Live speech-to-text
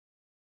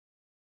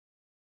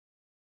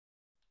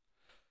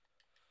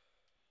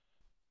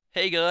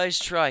Hey guys,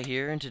 Try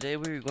here, and today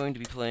we're going to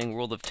be playing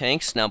World of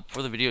Tanks. Now,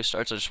 before the video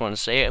starts, I just want to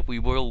say we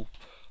will,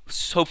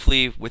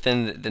 hopefully,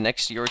 within the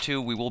next year or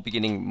two, we will be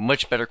getting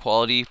much better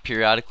quality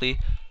periodically.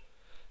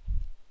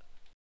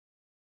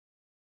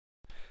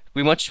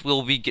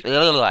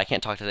 I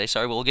can't talk today,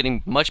 sorry, we're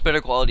getting much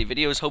better quality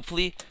videos,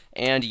 hopefully,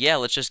 and yeah,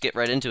 let's just get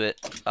right into it.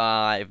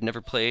 I've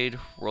never played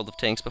World of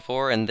Tanks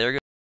before, and there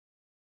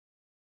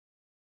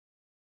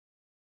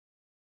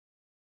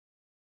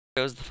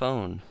goes the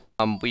phone.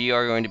 We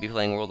are going to be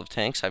playing World of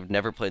Tanks. I've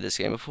never played this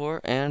game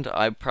before, and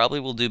I probably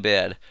will do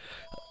bad.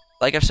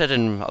 Like I've said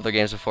in other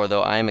games before,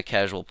 though, I am a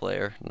casual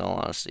player, in all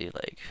honesty.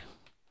 Like,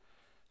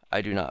 I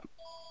do not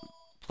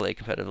play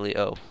competitively.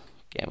 Oh,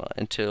 Gamma.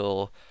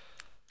 Until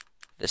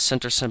the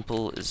center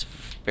symbol is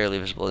barely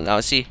visible.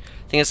 Now, see,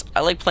 the thing is, I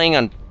like playing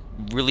on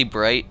really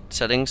bright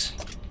settings.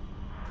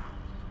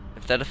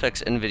 If that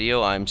affects in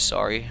video, I'm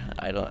sorry.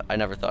 I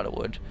never thought it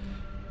would.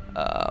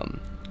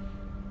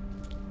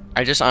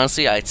 I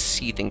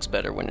see things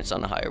better when it's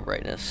on a higher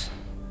brightness.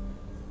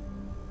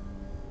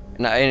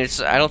 And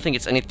I don't think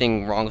it's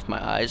anything wrong with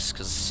my eyes,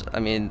 because, I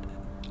mean,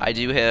 I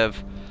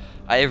have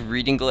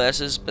reading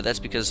glasses, but that's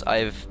because I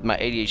have my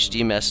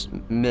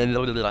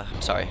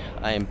ADHD sorry,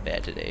 I am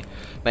bad today.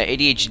 My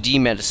ADHD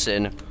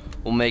medicine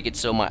will make it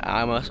so my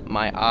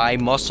eye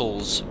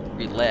muscles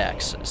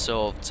relax,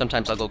 so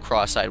sometimes I'll go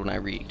cross-eyed when I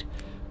read.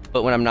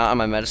 But when I'm not on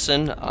my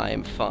medicine,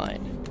 I'm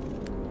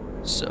fine.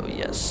 So,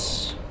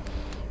 yes.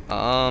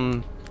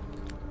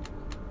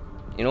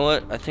 You know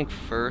what? I think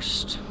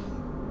first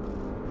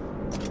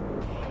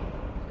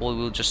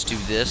we'll just do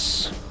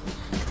this.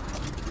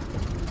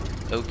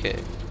 Okay.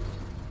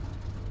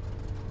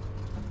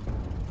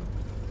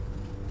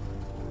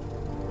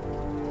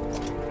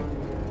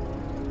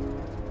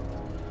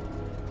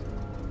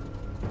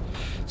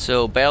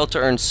 So, battle to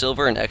earn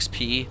silver and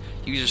XP.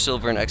 Use your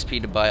silver and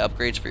XP to buy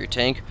upgrades for your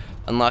tank.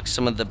 Unlock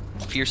some of the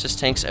fiercest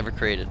tanks ever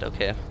created.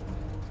 Okay.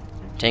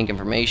 Tank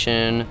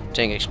information,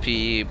 tank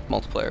XP,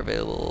 multiplier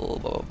available,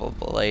 blah, blah, blah,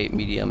 blah, light,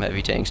 medium,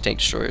 heavy tanks, tank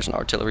destroyers, and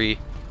artillery.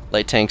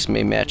 Light tanks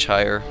may match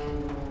higher.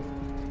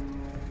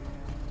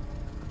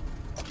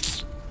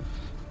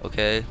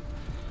 Okay.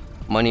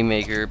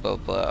 Moneymaker, blah,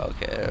 blah,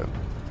 okay.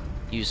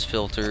 Use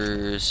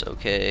filters,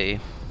 okay.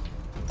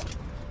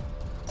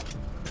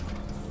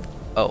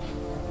 Oh.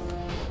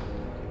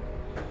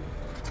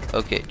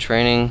 Okay,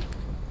 training.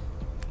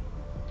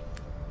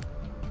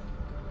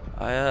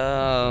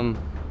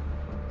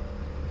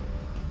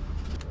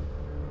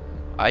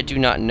 I do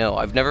not know.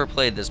 I've never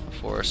played this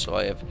before, so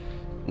I have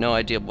no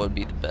idea what would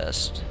be the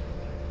best.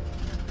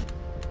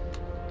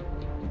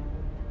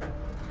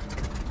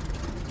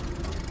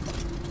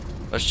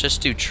 Let's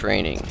just do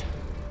training.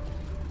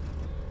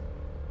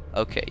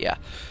 Okay, yeah.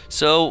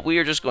 So we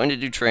are just going to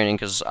do training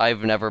because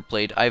I've never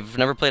played on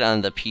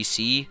the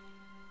PC.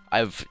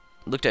 I've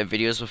looked at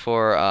videos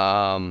before,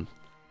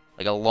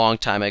 like a long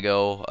time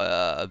ago,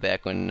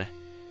 back when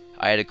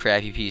I had a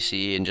crappy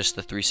PC and just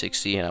the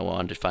 360, and I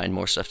wanted to find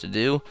more stuff to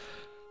do.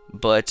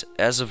 But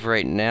as of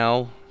right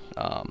now,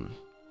 I've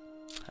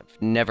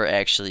never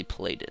actually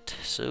played it.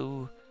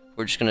 So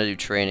we're just gonna do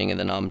training, and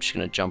then I'm just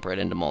gonna jump right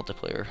into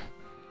multiplayer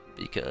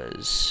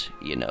because,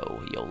 you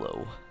know,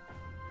 YOLO.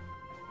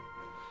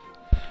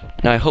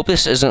 Now I hope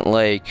this isn't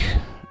like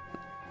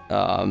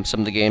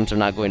some of the games I'm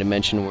not going to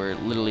mention where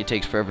it literally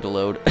takes forever to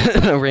load.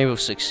 Rainbow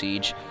Six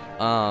Siege.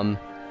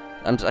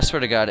 I swear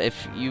to God,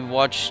 if you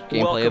watch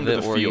gameplay of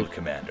it or you ever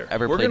played the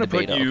beta, we're gonna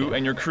put you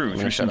and your crew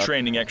through some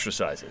training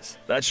exercises.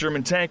 That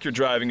Sherman tank you're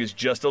driving is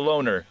just a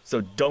loner,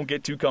 so don't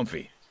get too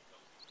comfy.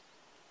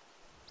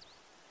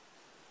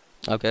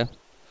 Okay.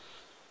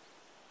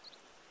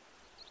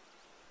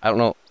 I don't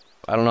know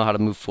how to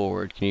move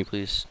forward. Can you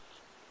please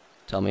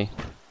tell me?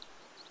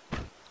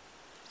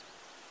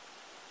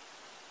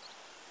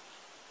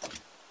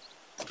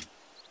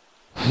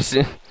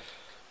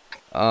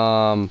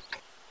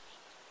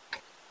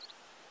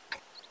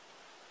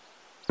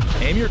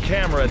 Aim your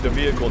camera at the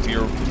vehicle to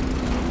your...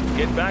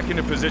 Get back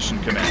into position,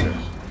 Commander.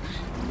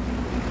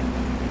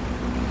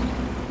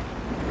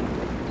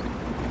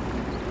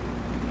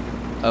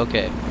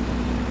 Okay.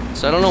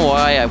 So I don't know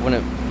why I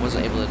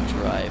wasn't able to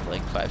drive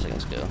like 5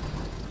 seconds ago.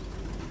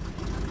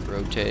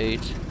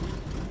 Rotate.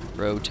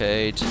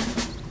 Rotate.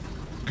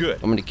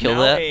 Good. I'm gonna kill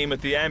now that. Aim at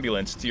the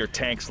ambulance to your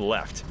tank's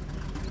left.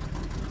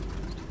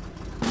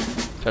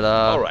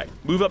 Ta-da. Alright,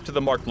 move up to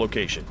the marked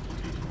location.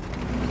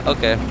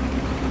 Okay.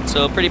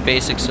 So pretty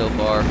basic so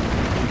far.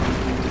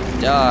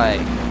 Die.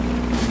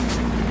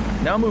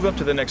 Now move up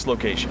to the next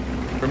location.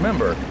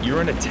 Remember,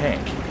 you're in a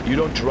tank. You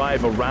don't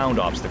drive around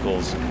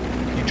obstacles,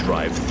 you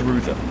drive through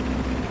them.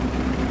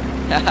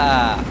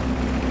 Haha.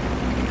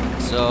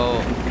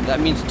 So that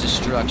means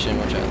destruction,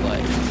 which I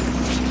like.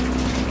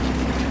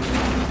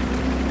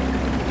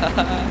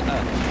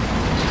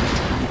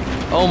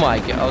 Oh my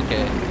god,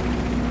 okay.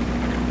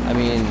 I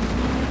mean,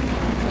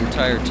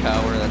 entire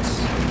tower, that's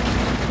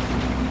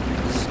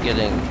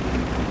getting a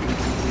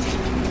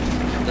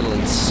little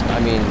I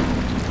mean,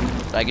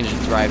 I can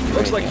just drive through.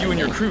 Looks like you and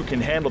your crew can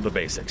handle the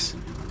basics.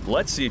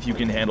 Let's see if you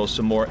can handle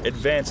some more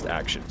advanced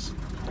actions.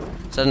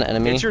 Is that an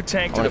enemy? Get your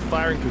tank to the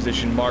firing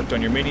position marked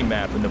on your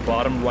mini-map in the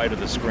bottom right of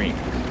the screen.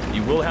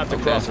 You will have to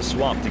cross a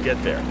swamp to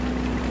get there.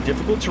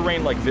 Difficult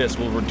terrain like this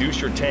will reduce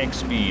your tank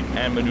speed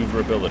and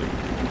maneuverability.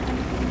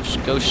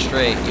 Just go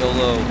straight,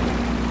 YOLO.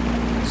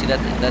 See,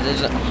 that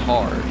isn't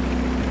hard.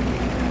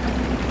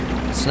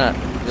 It's not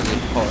really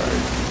hard.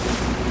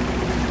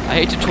 I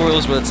hate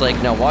tutorials where it's like,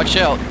 now watch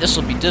out, this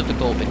will be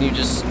difficult, and you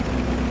just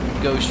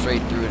go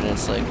straight through it, and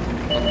it's like,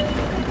 what the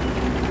fuck?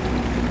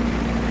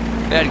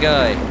 Bad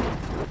guy.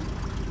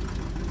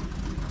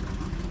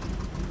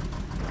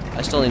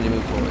 I still need to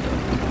move forward, though.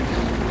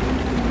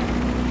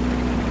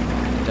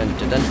 Dun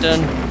dun dun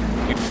dun.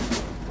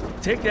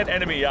 Take that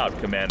enemy out,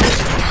 Commander.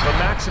 For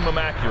maximum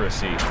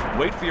accuracy,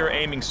 wait for your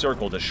aiming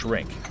circle to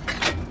shrink.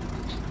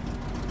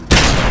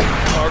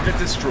 Target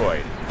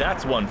destroyed.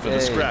 That's one for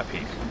the scrap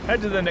heap.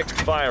 Head to the next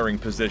firing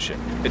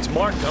position. It's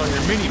marked on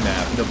your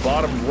mini-map in the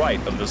bottom right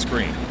of the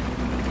screen.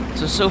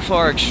 So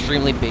far,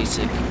 extremely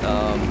basic.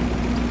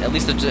 At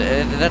least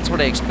that's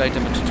what I expect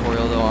of a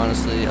tutorial, though,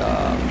 honestly,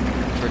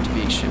 for it to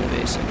be extremely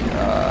basic.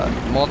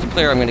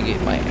 Multiplayer, I'm gonna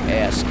get my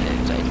ass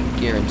kicked. I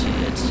guarantee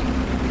it.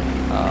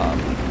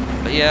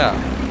 But yeah,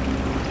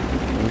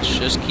 let's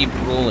just keep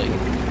rolling,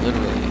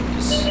 literally,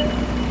 because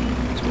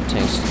that's what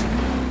tanks do.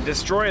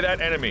 Destroy that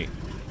enemy.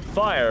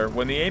 Fire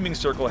when the aiming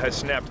circle has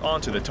snapped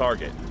onto the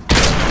target.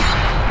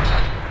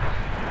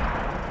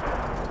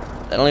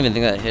 I don't even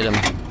think that hit him.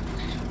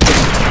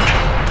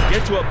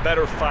 Get to a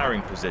better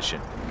firing position.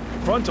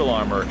 Frontal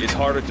armor is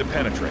harder to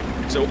penetrate,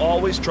 so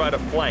always try to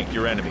flank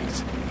your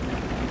enemies.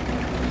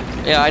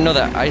 Yeah, I know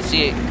that. I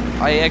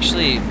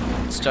actually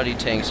studied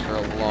tanks for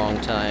a long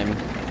time.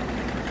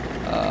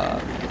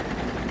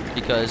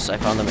 Because I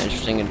found them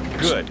interesting and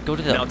good. Go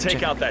to the. Now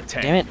take out that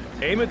tank. Damn it!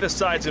 Aim at the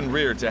sides and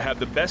rear to have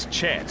the best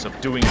chance of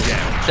doing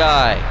damage.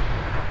 Die.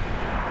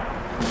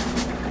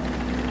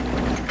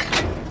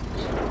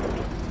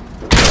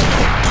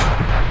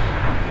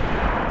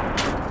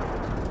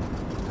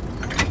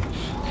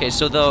 Okay,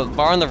 so the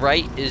bar on the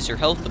right is your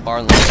health. The bar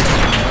on the left is your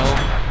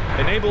health.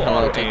 Enable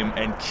auto aim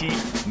and keep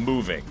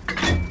moving.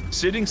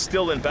 Sitting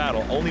still in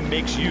battle only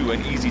makes you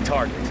an easy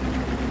target.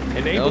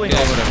 Enabling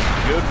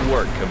good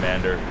work,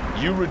 Commander.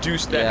 You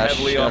reduced that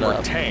heavily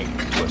armored tank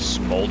to a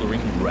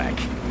smoldering wreck.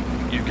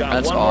 You've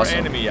got one more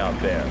enemy out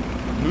there.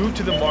 Move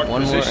to the marked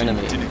position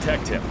to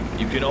detect him.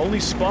 You can only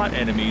spot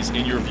enemies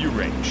in your view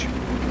range.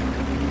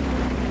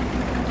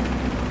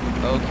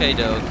 Okay,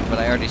 Doug, but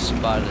I already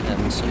spotted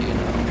him, so you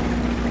know.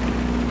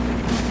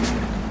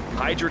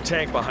 Hide your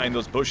tank behind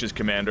those bushes,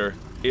 Commander.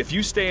 If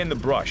you stay in the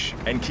brush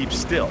and keep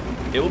still,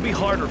 it will be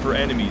harder for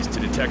enemies to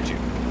detect you.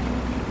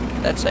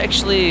 That's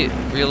actually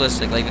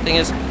realistic. Like, the thing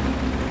is,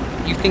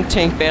 you think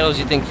tank battles,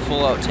 you think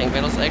full-out tank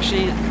battles.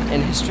 Actually,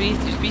 in history,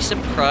 you'd be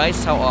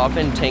surprised how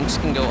often tanks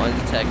can go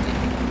undetected.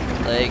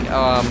 Like,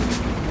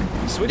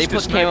 Switch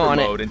to sniper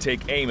mode and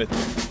take aim at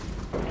them.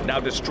 Now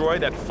destroy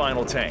that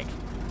final tank.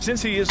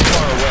 Since he is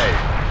far away,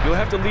 you'll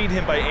have to lead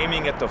him by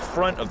aiming at the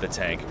front of the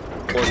tank,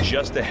 or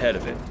just ahead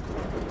of it.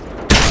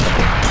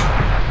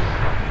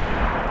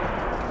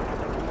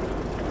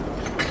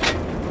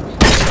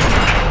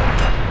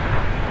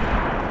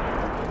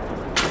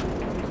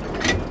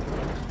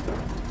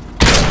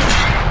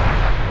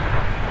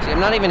 I'm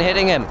not even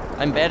hitting him.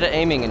 I'm bad at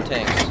aiming in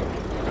tanks.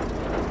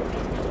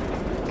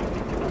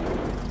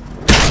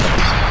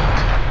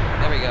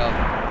 There we go.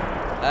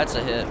 That's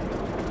a hit.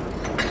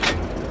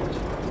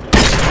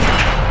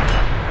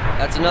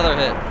 That's another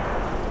hit.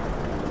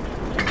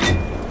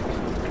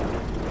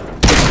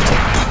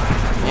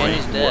 And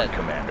he's dead. Work,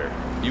 Commander.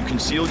 You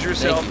concealed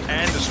yourself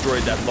and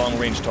destroyed that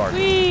long-range target.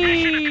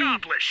 Mission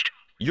accomplished.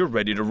 You're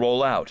ready to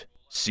roll out.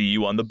 See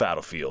you on the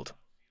battlefield.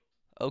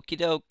 Okie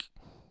doke.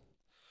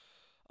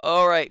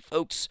 Alright,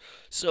 folks,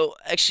 so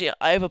actually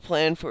I have a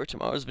plan for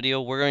tomorrow's video.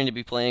 We're going to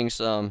be playing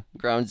some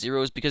Ground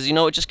Zeroes because, you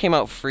know, it just came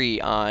out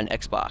free on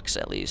Xbox,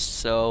 at least.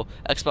 So,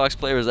 Xbox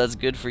players, that's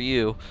good for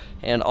you.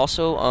 And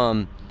also,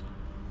 I'm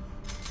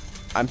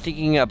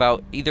thinking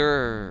about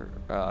either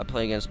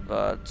playing against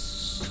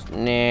bots.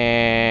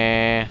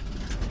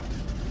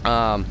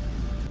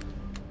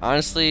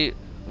 Honestly,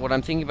 what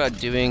I'm thinking about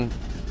doing...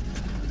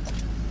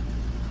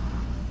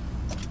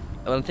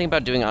 What I'm thinking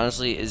about doing,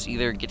 honestly, is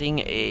either getting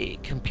a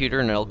computer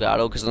and an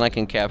Elgato, because then I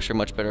can capture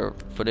much better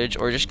footage,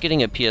 or just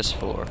getting a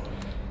PS4.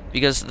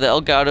 Because the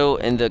Elgato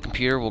and the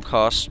computer will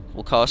cost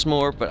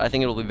more, but I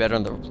think it'll be better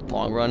in the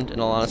long run, in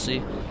all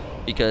honesty,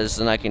 because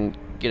then I can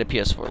get a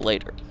PS4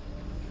 later.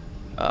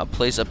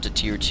 Plays up to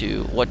tier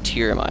 2. What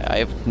tier am I? I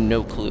have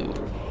no clue.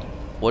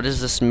 What does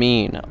this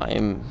mean? I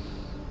am...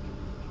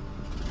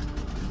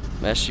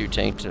 Master your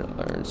tank to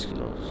learn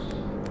skills.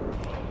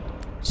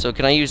 So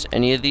can I use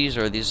any of these,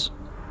 or are these...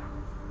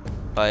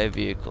 Buy a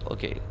vehicle.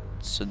 Okay,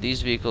 so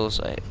these vehicles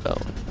I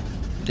own.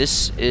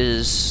 This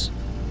is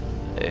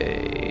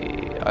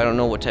a... I don't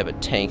know what type of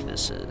tank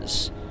this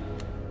is.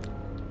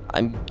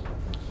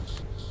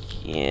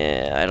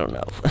 Yeah, I don't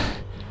know.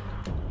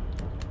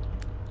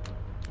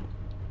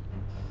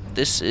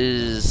 this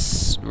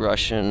is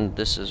Russian.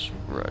 This is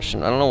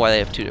Russian. I don't know why they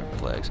have two different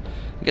flags.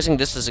 I'm guessing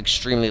this is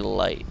extremely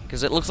light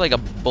because it looks like a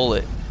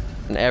bullet.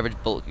 An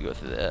average bullet could go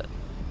through that.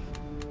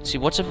 See,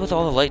 what's up with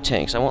all the light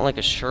tanks? I want like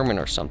a Sherman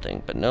or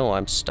something, but no,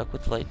 I'm stuck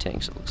with light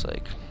tanks, it looks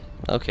like.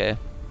 Okay.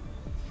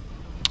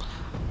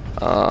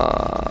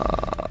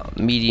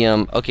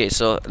 Medium. Okay,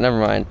 so never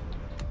mind.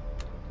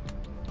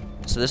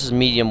 So this is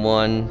medium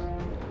 1.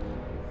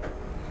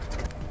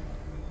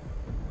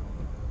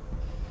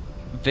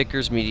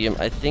 Vickers medium.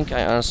 I think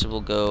I honestly will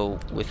go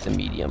with the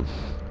medium.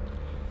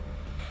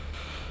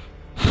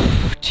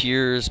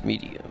 Tiers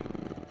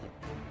medium.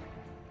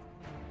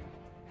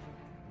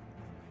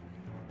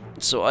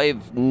 So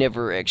I've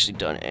never actually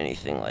done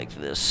anything like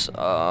this.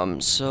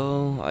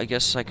 So I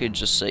guess I could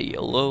just say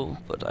YOLO,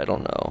 but I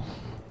don't know.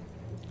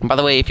 And by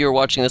the way, if you're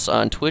watching this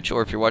on Twitch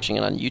or if you're watching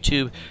it on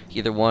YouTube,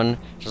 either one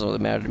doesn't really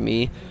matter to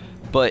me.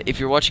 But if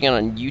you're watching it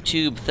on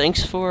YouTube,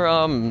 thanks for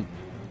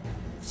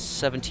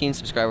 17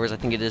 subscribers, I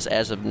think it is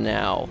as of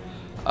now.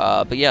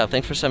 But yeah,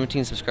 thanks for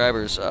 17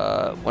 subscribers.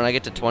 When I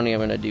get to 20, I'm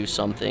gonna do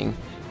something.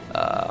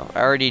 I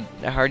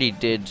already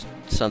did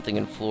something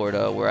in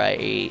Florida where I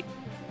ate,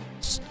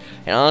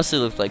 and honestly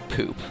looked like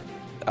poop.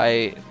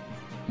 I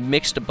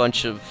mixed a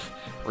bunch of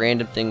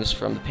random things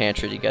from the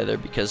pantry together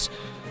because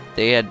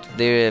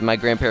my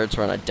grandparents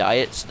were on a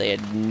diet, so they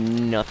had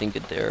nothing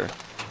good there.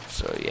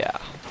 So yeah,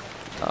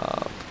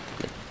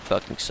 it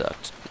fucking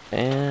sucked.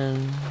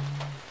 And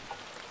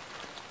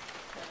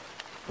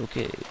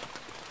okay.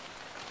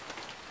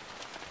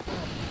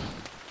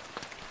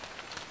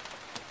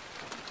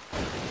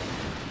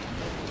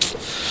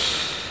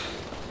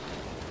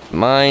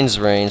 Mines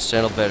range,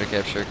 Sandal better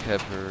capture,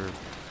 Kepper.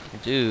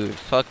 Dude,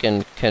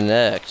 fucking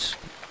connect.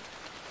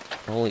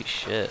 Holy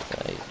shit,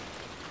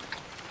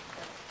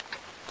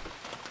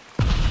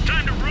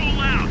 Time to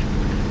roll out.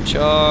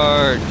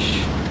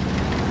 Charge!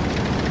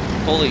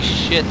 Holy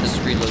shit, this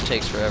reload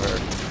takes forever.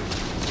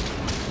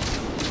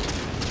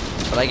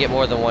 But I get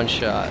more than one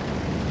shot.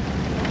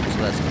 So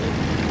that's good.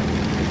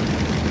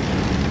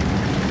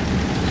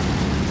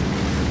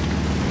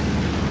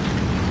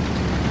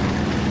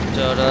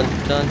 Dun dun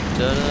dun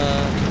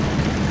dun.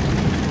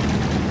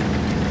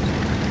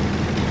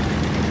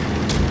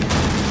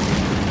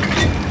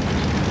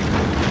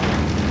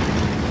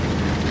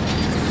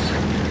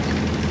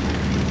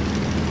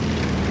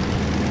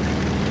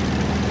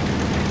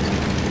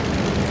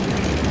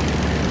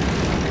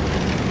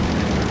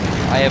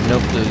 I have no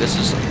clue. This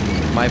is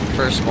my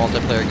first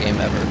multiplayer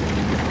game ever.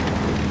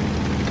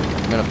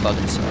 I'm gonna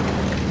fucking suck.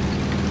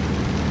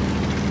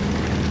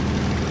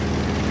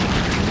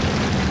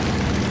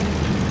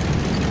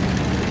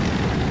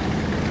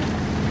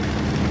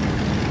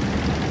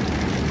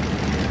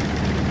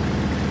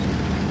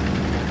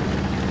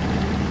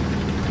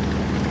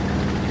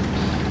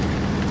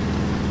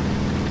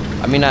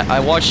 I mean, I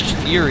watched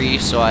Fury,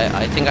 so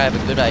I think I have a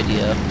good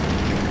idea.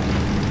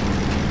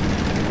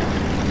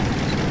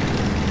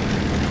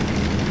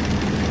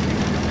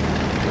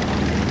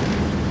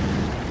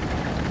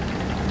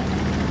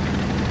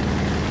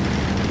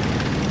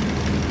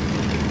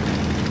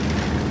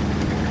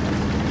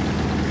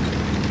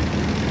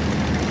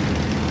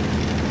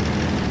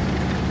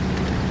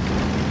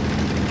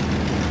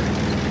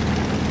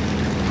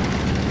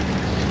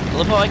 I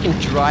love how I can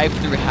drive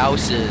through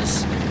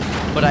houses,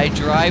 but I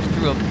drive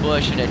through a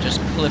bush and it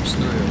just clips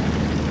through.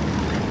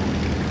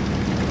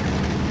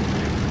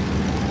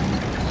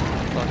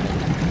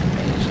 Fucking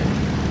amazing.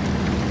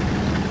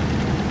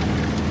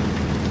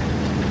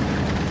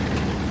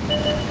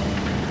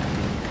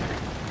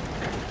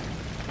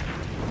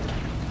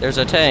 There's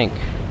a tank.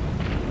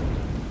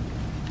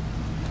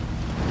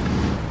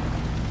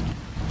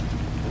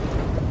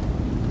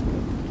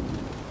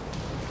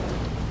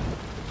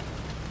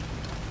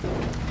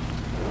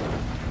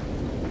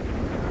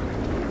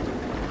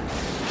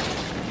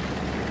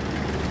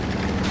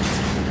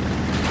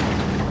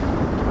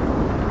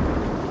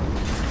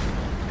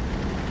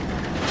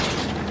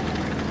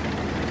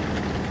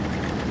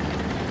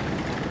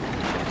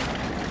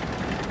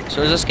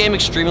 So is this game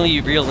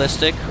extremely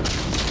realistic,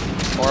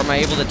 or am I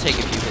able to take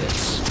a few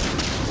hits?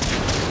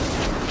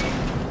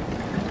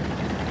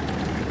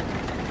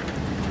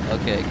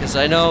 Okay, because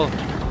I know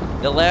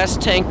the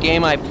last tank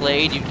game I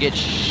played, you get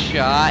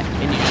shot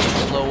and you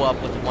just blow up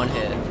with one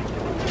hit.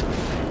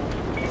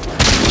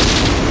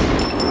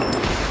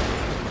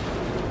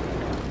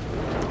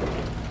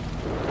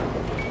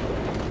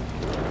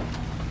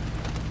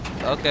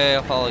 Okay,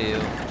 I'll follow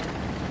you.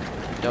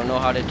 Don't know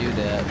how to do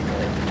that,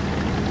 but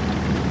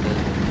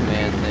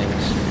command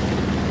things.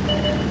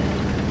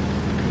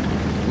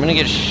 I'm gonna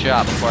get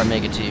shot before I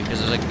make it to you because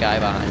there's a guy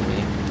behind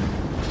me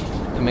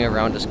coming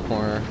around this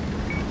corner.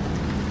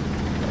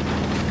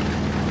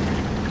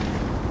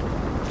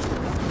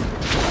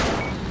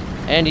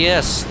 And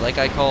yes, like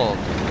I called,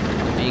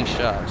 I'm being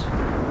shot.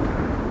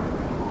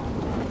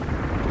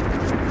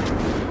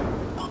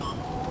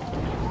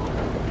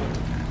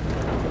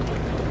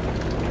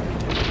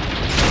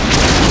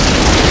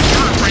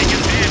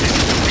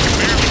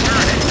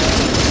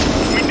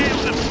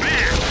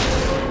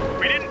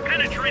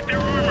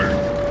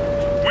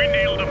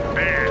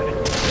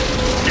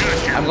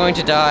 I'm going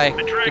to die.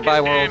 The track Goodbye,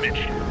 is world.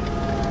 damaged.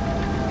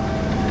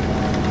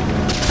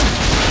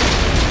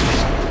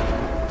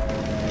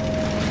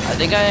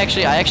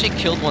 I actually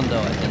killed one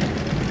though, I think.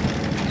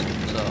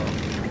 So.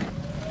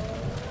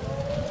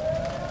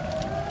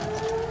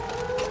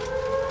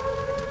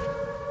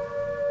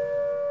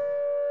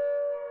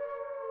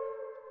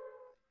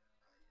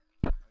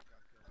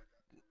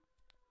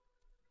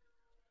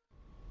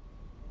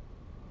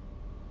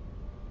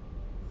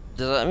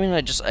 Does that mean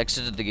I just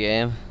exited the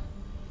game?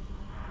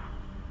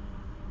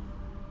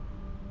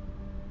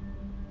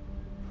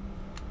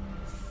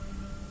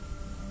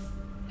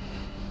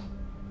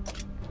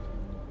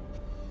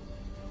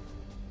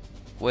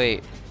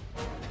 Wait.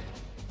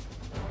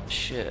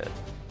 Shit.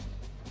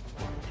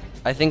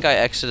 I think I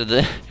exited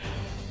it.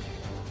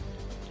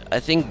 I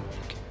think...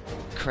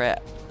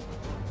 Crap.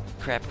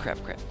 Crap.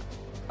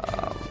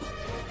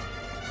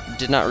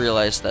 Did not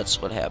realize that's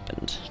what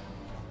happened.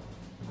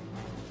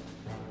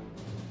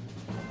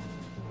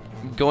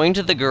 Going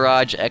to the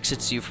garage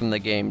exits you from the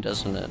game,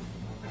 doesn't it?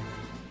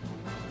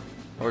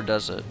 Or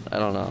does it? I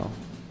don't know.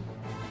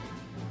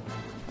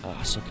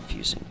 Oh, so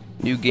confusing.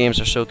 New games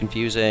are so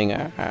confusing.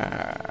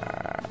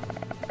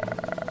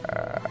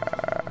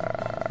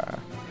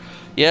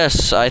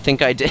 Yes, I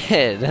think I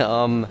did.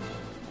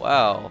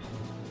 Wow.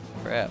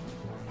 Crap.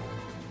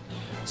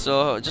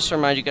 So, just to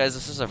remind you guys,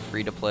 this is a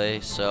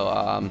free-to-play, so,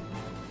 I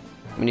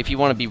mean, if you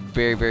want to be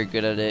very, very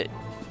good at it,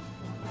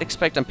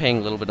 expect I'm paying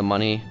a little bit of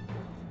money.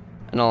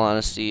 In all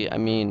honesty, I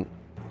mean,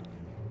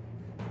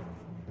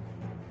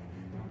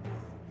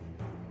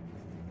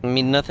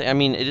 nothing. I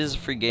mean, it is a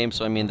free game,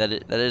 so I mean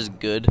that is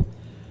good.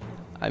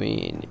 I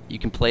mean, you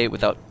can play it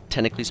without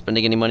technically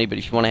spending any money, but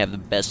if you want to have the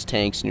best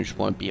tanks and you just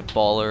want to be a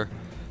baller,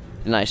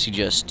 then I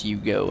suggest you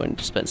go and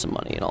spend some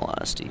money. In all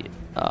honesty,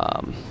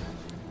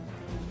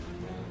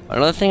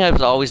 another thing I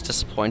was always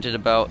disappointed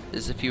about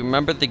is if you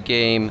remember the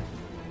game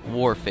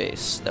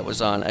Warface that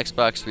was on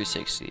Xbox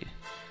 360.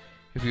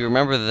 If you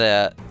remember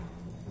that.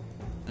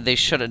 They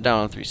shut it down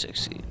on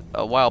 360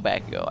 a while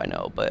back ago, I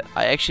know, but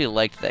I actually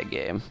liked that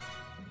game.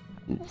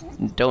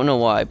 Don't know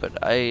why, but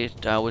I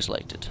always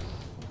liked it.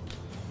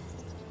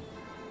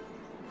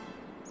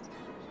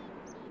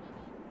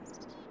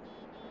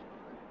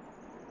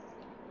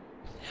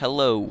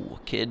 Hello,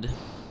 kid.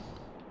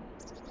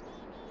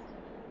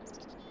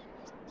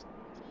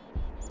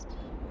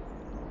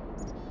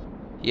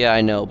 Yeah,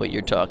 I know, but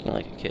you're talking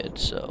like a kid,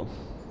 so...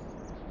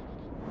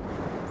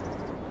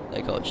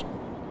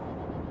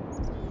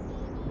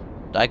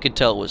 I could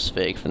tell it was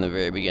fake from the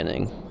very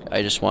beginning.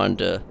 I just wanted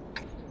to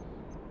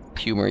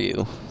humor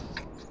you.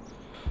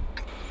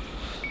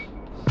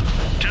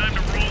 Time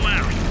to roll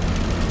out.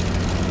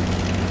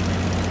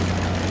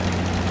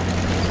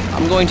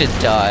 I'm going to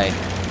die.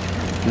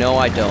 No,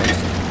 I don't.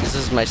 This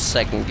is my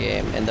second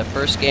game, and the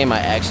first game I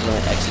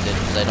accidentally exited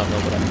because I don't know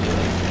what I'm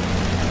doing.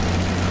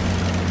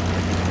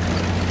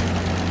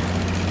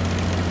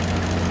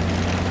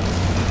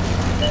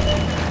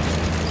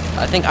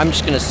 I think I'm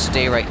just gonna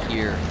stay right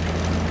here.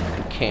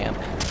 Camp.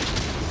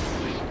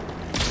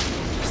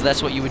 So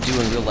that's what you would do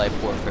in real life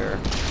warfare.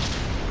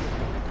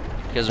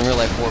 Because in real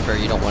life warfare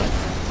you don't want to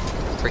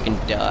freaking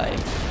die.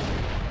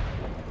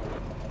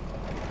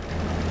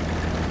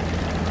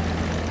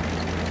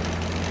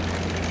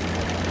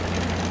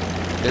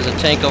 There's a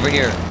tank over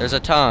here. There's a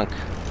tank.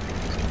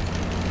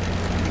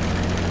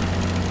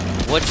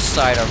 What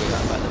side are we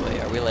on, by the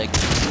way? Are we like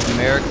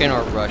American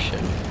or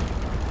Russian?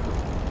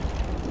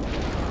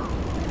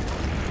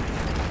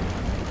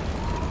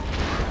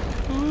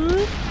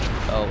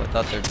 Oh, I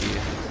thought there'd be...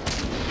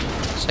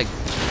 It's like... I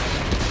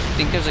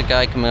think there's a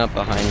guy coming up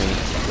behind me.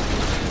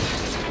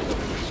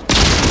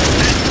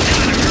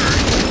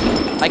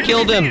 I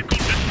killed him!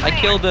 I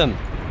killed him!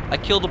 I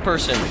killed a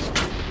person!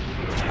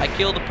 I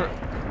killed a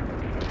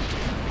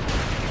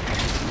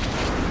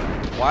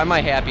Why am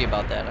I happy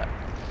about that?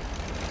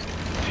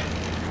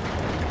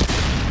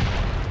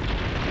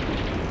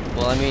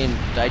 Well, I mean,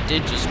 I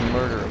did just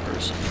murder a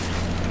person.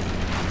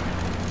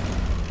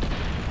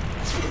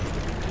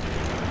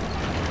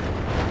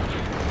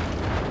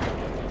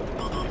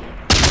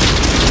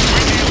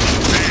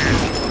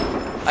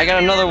 I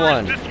got another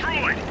one.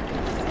 Destroyed.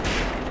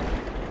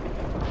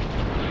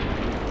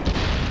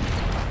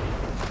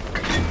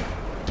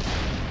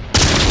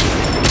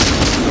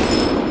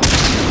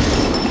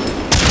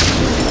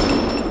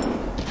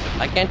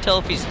 I can't tell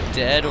if he's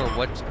dead or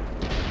what.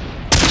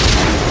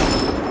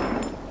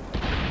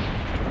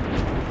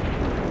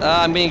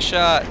 I'm being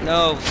shot.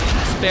 No,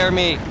 spare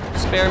me.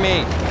 Spare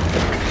me.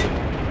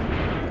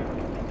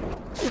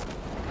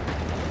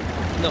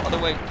 No, other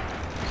way.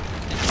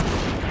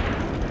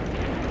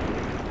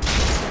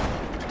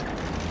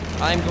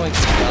 I'm going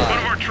to die. One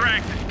of our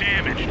tracks is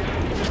damaged.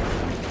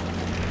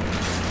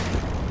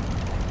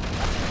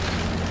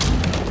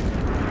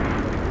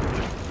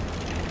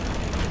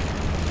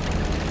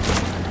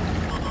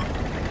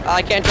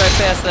 I can't drive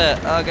past that.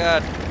 Oh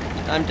god.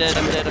 I'm dead,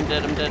 I'm dead, I'm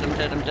dead, I'm dead, I'm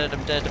dead, I'm dead,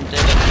 I'm dead, I'm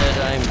dead,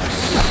 I'm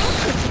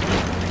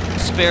dead,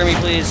 Spare me,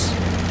 please.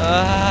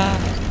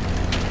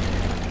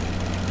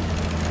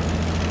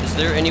 Is Is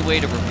there any way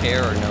to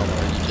repair or no? Or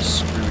are you just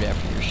screwed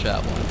after you're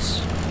shot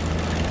once?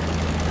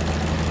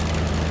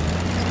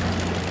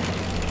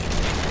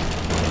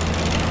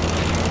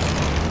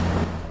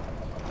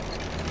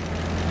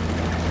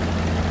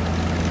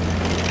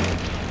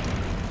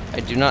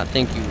 I do not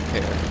think you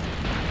repair.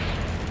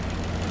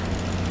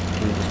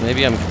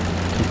 Maybe I'm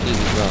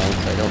completely wrong,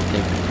 but I don't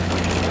think you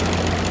repair.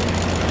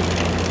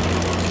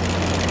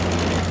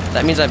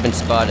 That means I've been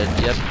spotted.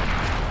 Yep.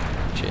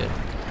 Shit.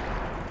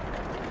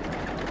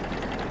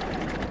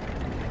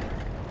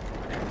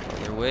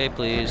 Other way,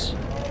 please.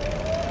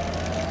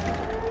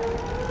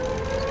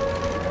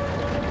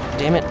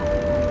 Damn it.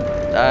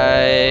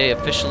 I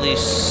officially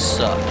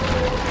suck.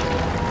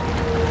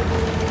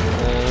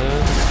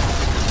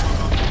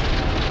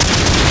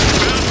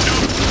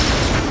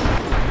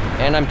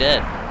 And I'm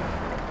dead.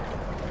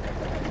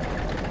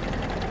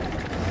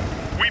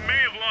 We may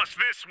have lost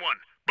this one,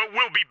 but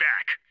we'll be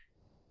back.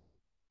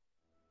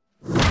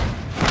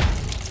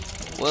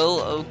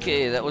 Well,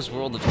 okay, that was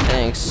World of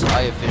Tanks.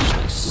 I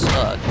officially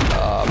suck.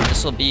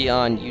 This will be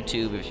on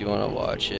YouTube if you want to watch it.